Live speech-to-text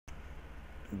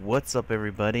What's up,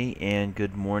 everybody, and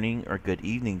good morning or good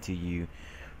evening to you.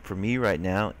 For me, right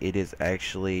now, it is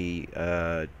actually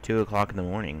 2 o'clock in the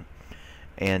morning,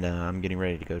 and I'm getting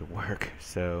ready to go to work.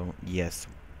 So, yes,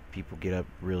 people get up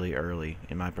really early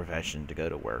in my profession to go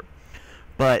to work.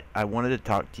 But I wanted to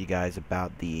talk to you guys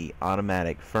about the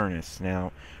automatic furnace.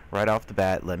 Now, right off the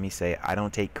bat, let me say I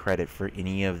don't take credit for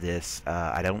any of this.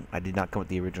 I did not come up with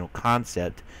the original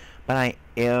concept, but I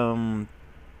am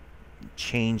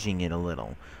changing it a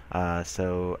little.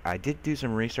 So I did do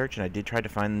some research and I did try to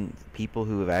find people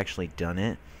who have actually done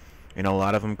it. And a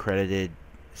lot of them credited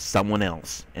someone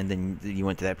else, and then you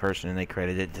went to that person and they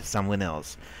credited it to someone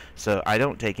else. So I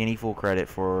don't take any full credit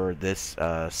for this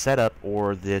setup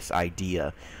or this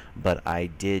idea, but I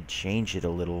did change it a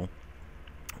little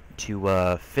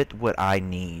to fit what I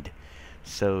need.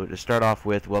 So to start off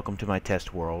with, welcome to my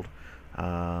test world.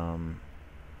 Um,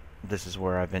 this is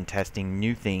where I've been testing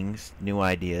new things, new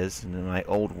ideas, and in my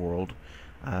old world,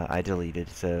 I deleted.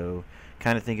 So,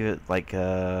 kind of think of it like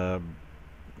a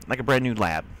brand new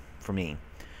lab for me.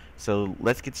 So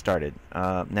let's get started.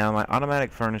 Now my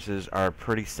automatic furnaces are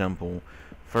pretty simple.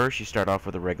 First, you start off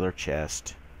with a regular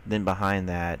chest. Then behind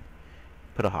that,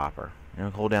 put a hopper.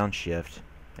 And hold down Shift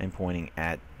and pointing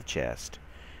at the chest.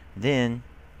 Then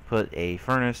put a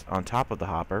furnace on top of the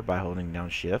hopper by holding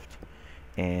down Shift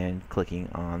and clicking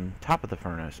on top of the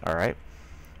furnace. Alright,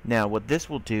 now what this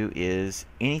will do is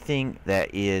anything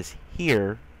that is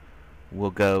here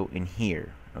will go in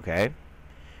here. Okay,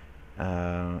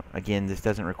 again, this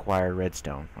doesn't require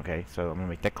redstone. Okay, so I'm gonna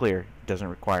make that clear. It doesn't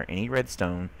require any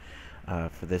redstone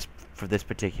for this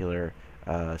particular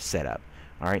setup.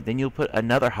 Alright, then you'll put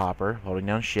another hopper holding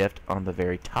down Shift on the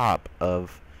very top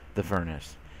of the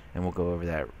furnace, and we'll go over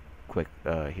that quick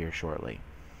here shortly.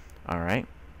 Alright,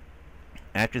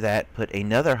 after that, put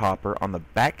another hopper on the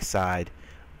back side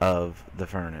of the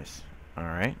furnace.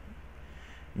 Alright?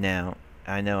 Now,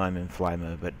 I know I'm in fly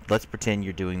mode, but let's pretend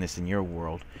you're doing this in your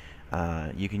world.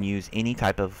 You can use any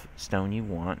type of stone you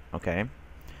want, okay?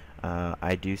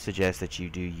 I do suggest that you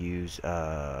do use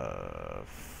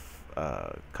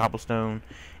cobblestone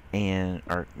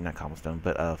or not cobblestone,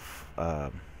 but I'll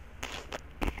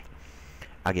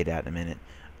get out in a minute.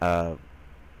 Uh,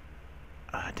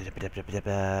 uh,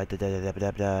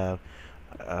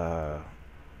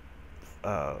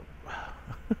 uh,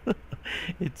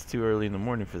 it's too early in the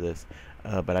morning for this,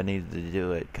 but I needed to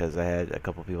do it because I had a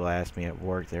couple people ask me at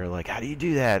work. They were like, "How do you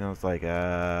do that?" And I was like,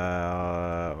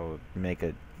 I'll make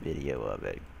a video of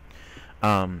it."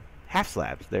 Half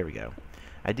slabs. There we go.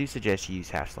 I do suggest you use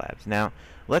half slabs. Now,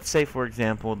 let's say, for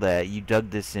example, that you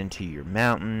dug this into your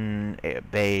mountain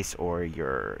base, or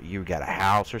you got a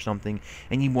house or something,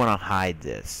 and you want to hide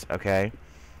this. Okay,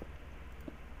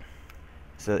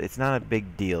 so it's not a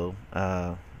big deal.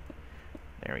 There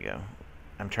we go.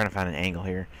 I'm trying to find an angle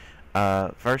here.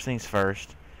 First things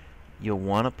first, you'll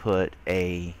want to put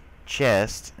a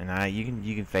chest, and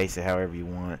you can face it however you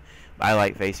want. I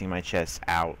like facing my chest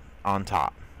out on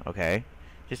top. Okay,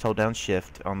 just hold down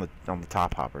Shift on the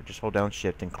top hopper. Just hold down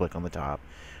Shift and click on the top,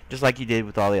 just like you did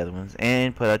with all the other ones,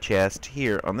 and put a chest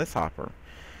here on this hopper.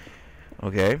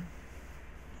 Okay,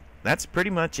 that's pretty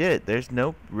much it. There's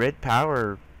no red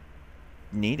power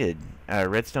needed.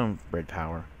 Redstone red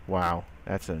power. Wow,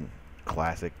 that's a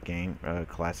classic game,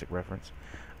 classic reference.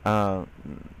 Uh,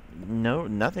 no,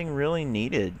 nothing really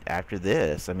needed after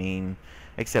this. I mean,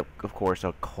 except of course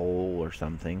a coal or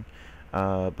something.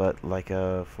 But like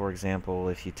for example,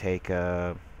 if you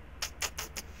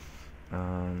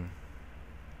um,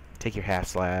 take your half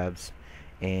slabs,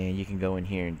 and you can go in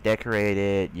here and decorate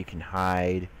it. You can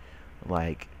hide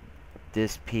like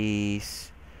this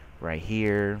piece right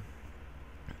here,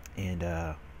 and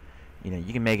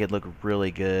you can make it look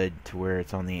really good to where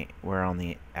it's on the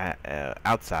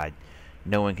outside,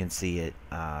 no one can see it,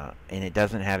 and it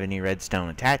doesn't have any redstone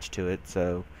attached to it,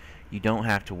 so you don't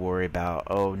have to worry about,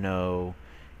 oh no,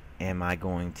 am I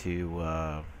going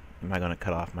to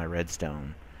cut off my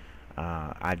redstone?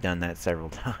 I've done that several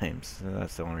times. So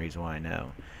that's the only reason why I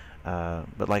know.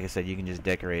 But like I said, you can just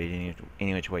decorate it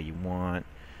any which way you want.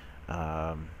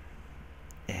 Um,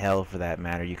 Hell, for that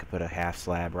matter, you could put a half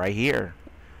slab right here,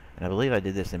 and I believe I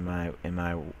did this in my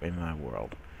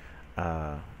world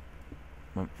uh,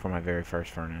 for my very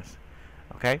first furnace.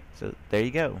 Okay, so there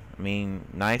you go. I mean,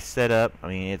 nice setup. I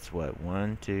mean, it's what,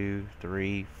 1, 2,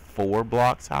 3, 4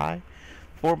 blocks high,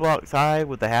 4 blocks high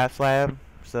with the half slab,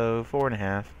 so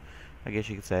 4.5, I guess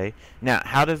you could say. Now,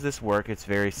 how does this work? It's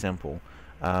very simple.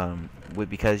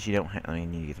 Because you don't have, I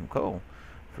mean, you need to get some coal.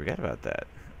 Forget about that.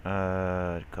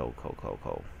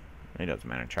 Coal. It doesn't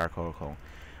matter. Charcoal, coal.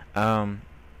 Um,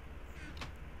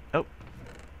 oh,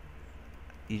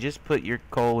 just put your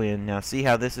coal in. Now see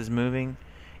how this is moving?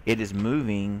 It is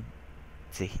moving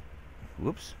to,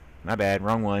 whoops, my bad,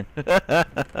 wrong one.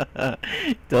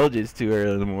 Told you it's too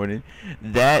early in the morning.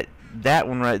 That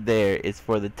one right there is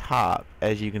for the top,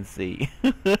 as you can see.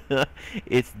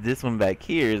 It's this one back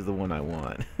here is the one I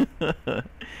want.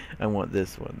 I want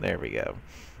this one. There we go.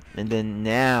 And then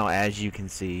now, as you can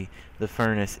see, the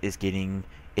furnace is getting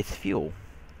its fuel.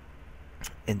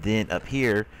 And then up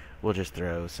here, we'll just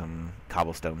throw some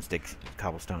cobblestone sticks,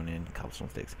 cobblestone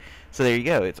sticks. So there you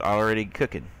go. It's already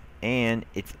cooking, and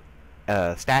it's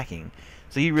stacking.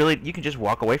 So you can just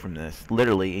walk away from this,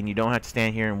 literally, and you don't have to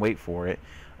stand here and wait for it.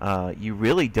 You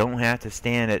really don't have to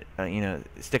stand at,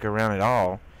 stick around at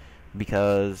all,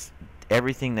 because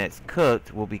everything that's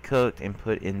cooked will be cooked and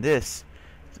put in this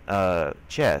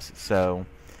chest. So,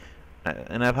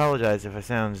 and I apologize if I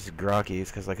sound just groggy. It's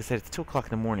because, like I said, it's 2 o'clock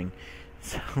in the morning.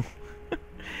 So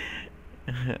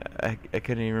I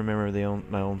couldn't even remember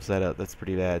my own setup. That's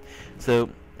pretty bad. So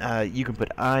you can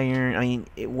put iron. I mean,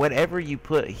 whatever you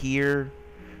put here.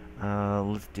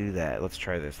 Let's do that. Let's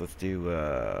try this. Let's do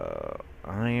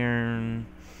iron.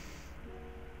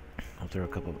 I'll throw a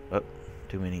couple. Oh,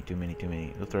 too many.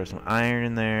 We'll throw some iron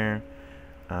in there.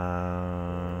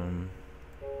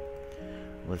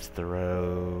 Let's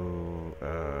throw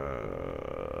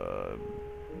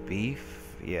beef.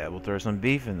 Yeah, we'll throw some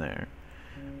beef in there.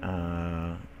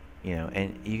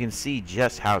 And you can see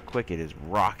just how quick it is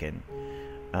rocking.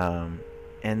 And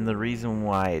the reason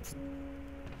why it's,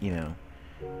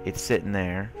 it's sitting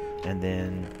there, and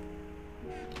then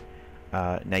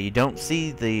now you don't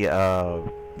see the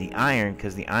iron,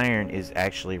 because the iron is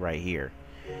actually right here.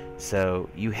 So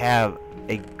you have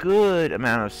a good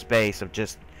amount of space of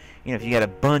just, if you got a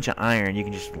bunch of iron, you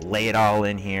can just lay it all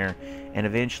in here, and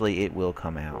eventually it will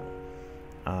come out.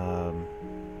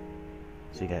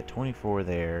 So you got 24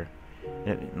 there.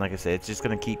 And like I said, it's just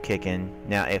going to keep kicking.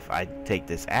 Now, if I take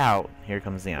this out, here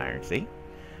comes the iron. See?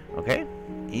 Okay?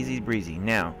 Easy breezy.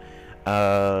 Now,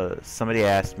 somebody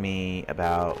asked me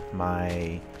about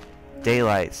my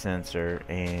daylight sensor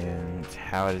and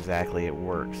how exactly it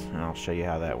works. And I'll show you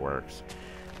how that works.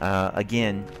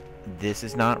 Again, this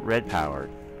is not red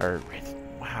powered.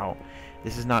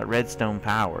 This is not redstone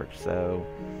powered. So,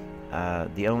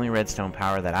 the only redstone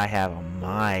power that I have on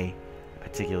my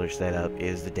particular setup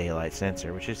is the daylight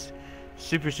sensor, which is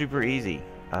super easy,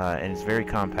 and it's very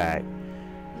compact.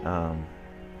 And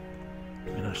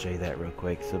I'll show you that real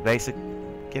quick. So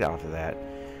get off of that.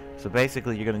 So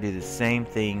basically, you're going to do the same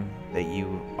thing that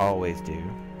you always do.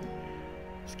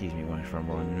 Excuse me for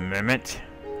one moment.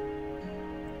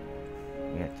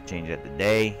 We have to change that to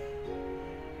day,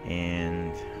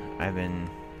 and I've been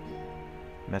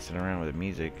messing around with the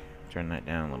music. Turn that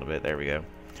down a little bit. There we go.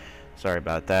 Sorry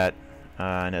about that.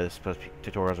 I know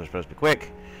tutorials are supposed to be quick,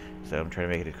 so I'm trying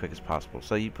to make it as quick as possible.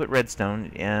 So you put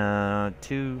redstone,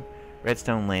 2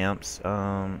 redstone lamps,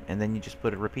 and then you just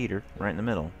put a repeater right in the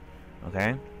middle.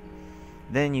 Okay.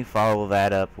 Then you follow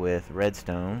that up with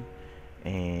redstone,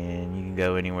 and you can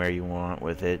go anywhere you want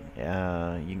with it. You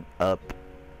can up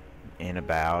and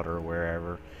about or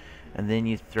wherever, and then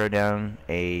you throw down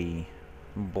a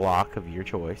block of your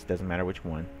choice. Doesn't matter which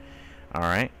one. All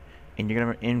right. And you're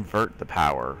going to invert the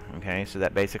power, okay? So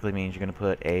that basically means you're going to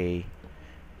put a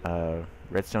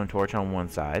redstone torch on one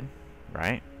side,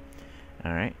 right?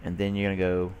 All right, and then you're going to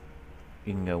go,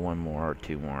 you can go 1 more or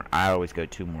 2 more. I always go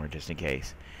 2 more just in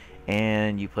case.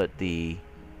 And you put the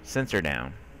sensor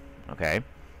down, okay?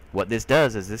 What this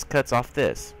does is this cuts off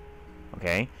this,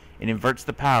 okay? It inverts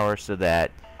the power so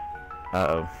that,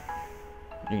 you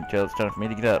can tell it's time for me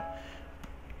to get up.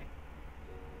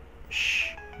 Shh.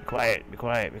 Be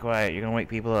quiet. You're gonna wake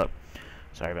people up.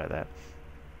 Sorry about that.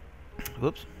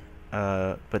 Whoops.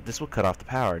 But this will cut off the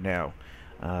power. Now,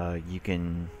 you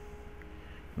can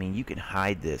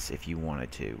hide this if you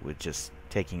wanted to with just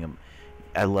taking them.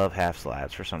 I love half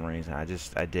slabs for some reason. I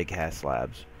dig half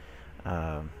slabs.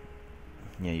 You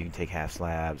can take half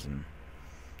slabs and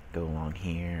go along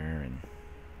here and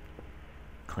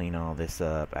clean all this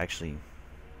up. Actually,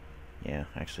 you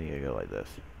gotta go like this.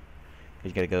 You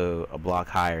got to go a block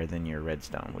higher than your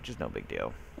redstone, which is no big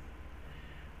deal.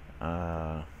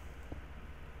 And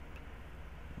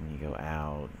you go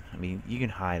out. I mean, you can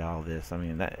hide all this. I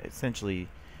mean, that essentially,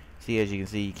 see, as you can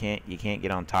see, you can't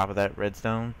get on top of that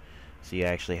redstone, so you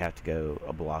actually have to go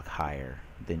a block higher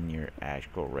than your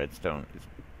actual redstone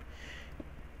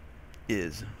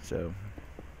is. So,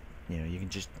 you can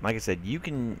just, like I said, you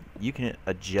can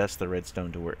adjust the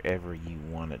redstone to wherever you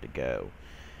want it to go,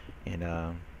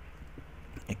 and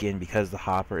again, because the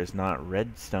hopper is not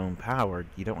redstone powered,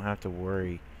 you don't have to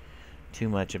worry too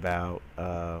much about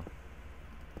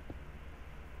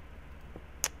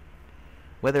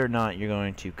whether or not you're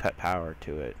going to cut power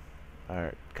to it,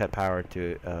 or cut power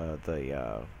to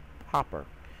the hopper.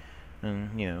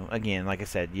 And again, like I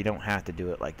said, you don't have to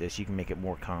do it like this. You can make it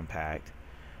more compact.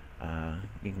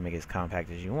 You can make it as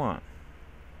compact as you want.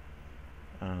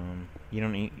 You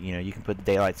don't need, you can put the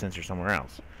daylight sensor somewhere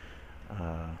else.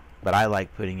 But I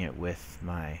like putting it with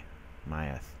my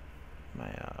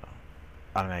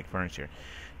automatic furnace here.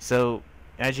 So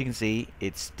as you can see,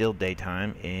 it's still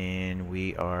daytime and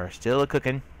we are still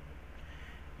cooking,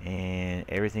 and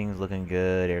everything's looking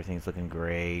good. Everything's looking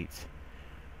great.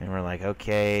 And we're like,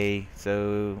 okay,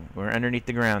 so we're underneath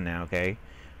the ground now, okay?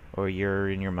 Or you're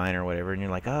in your mine or whatever, and you're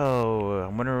like, oh, I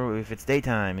wonder if it's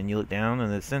daytime. And you look down,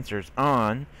 and the sensor's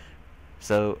on,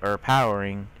 or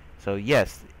powering. So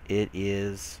yes, it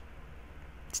is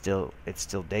still. It's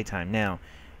still daytime now.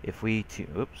 If we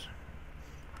oops,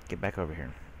 get back over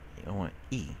here. I want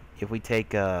E. If we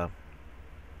take if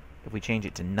we change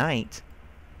it to night.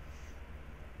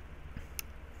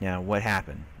 Now what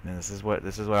happened? Now this is what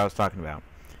I was talking about.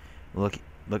 Look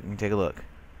and take a look.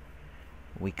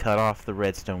 We cut off the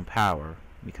redstone power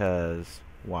because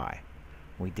why?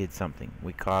 We did something.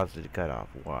 We caused it to cut off.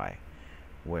 Why?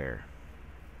 Where?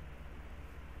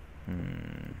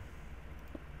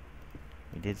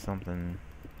 We did something,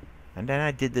 and then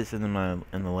I did this in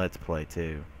the Let's Play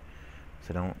too.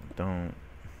 So don't.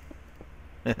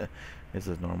 This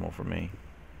is normal for me.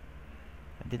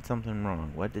 I did something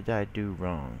wrong. What did I do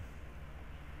wrong?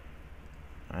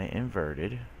 I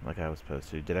inverted like I was supposed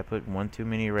to. Did I put one too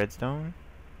many redstone?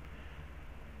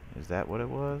 Is that what it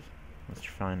was? Let's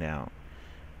find out.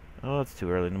 Oh, it's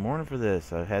too early in the morning for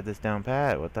this. I've had this down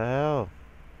pat. What the hell?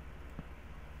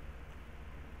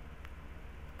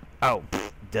 Oh,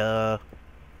 duh.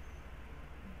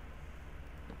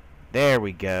 There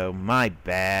we go. My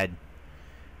bad.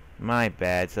 My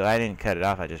bad. So I didn't cut it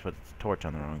off. I just put the torch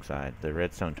on the wrong side. The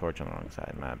redstone torch on the wrong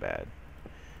side. My bad.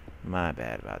 My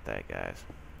bad about that, guys.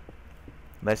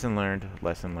 Lesson learned.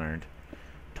 Lesson learned.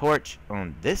 Torch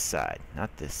on this side,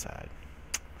 not this side.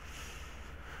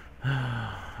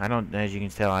 I don't, as you can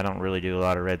tell, I don't really do a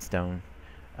lot of redstone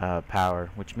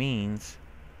power, which means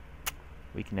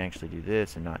we can actually do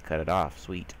this and not cut it off.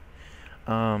 Sweet.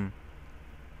 But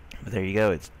there you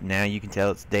go. It's now you can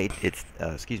tell it's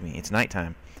it's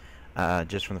nighttime,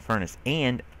 just from the furnace,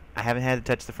 and I haven't had to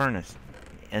touch the furnace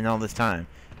in all this time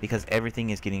because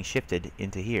everything is getting shifted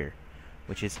into here,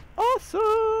 which is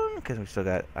awesome because we still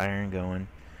got iron going.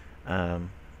 Or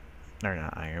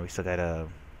not iron. We still got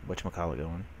whatchamacallit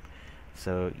going.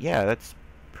 So yeah, that's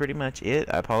pretty much it.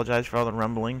 I apologize for all the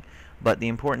rumbling, but the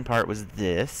important part was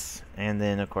this, and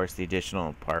then of course the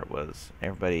additional part was if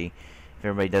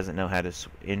everybody doesn't know how to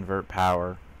invert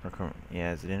power, or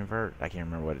yeah, is it invert? I can't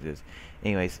remember what it is.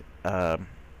 Anyways,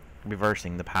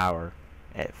 reversing the power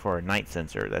for a night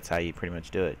sensor. That's how you pretty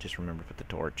much do it. Just remember, put the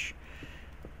torch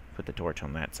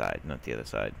on that side, not the other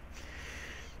side.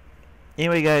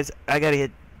 Anyway, guys, I gotta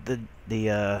hit the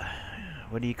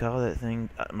what do you call that thing?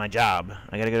 My job.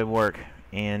 I gotta go to work.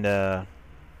 And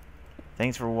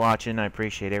thanks for watching. I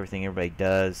appreciate everything everybody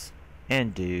does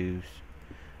and does.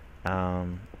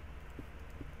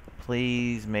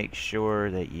 Please make sure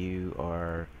that you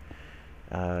are,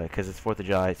 because it's 4th of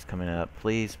July, it's coming up.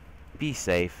 Please be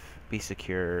safe, be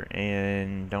secure,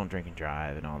 and don't drink and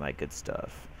drive and all that good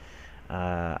stuff.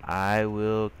 I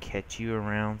will catch you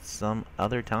around some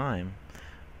other time.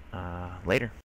 Later.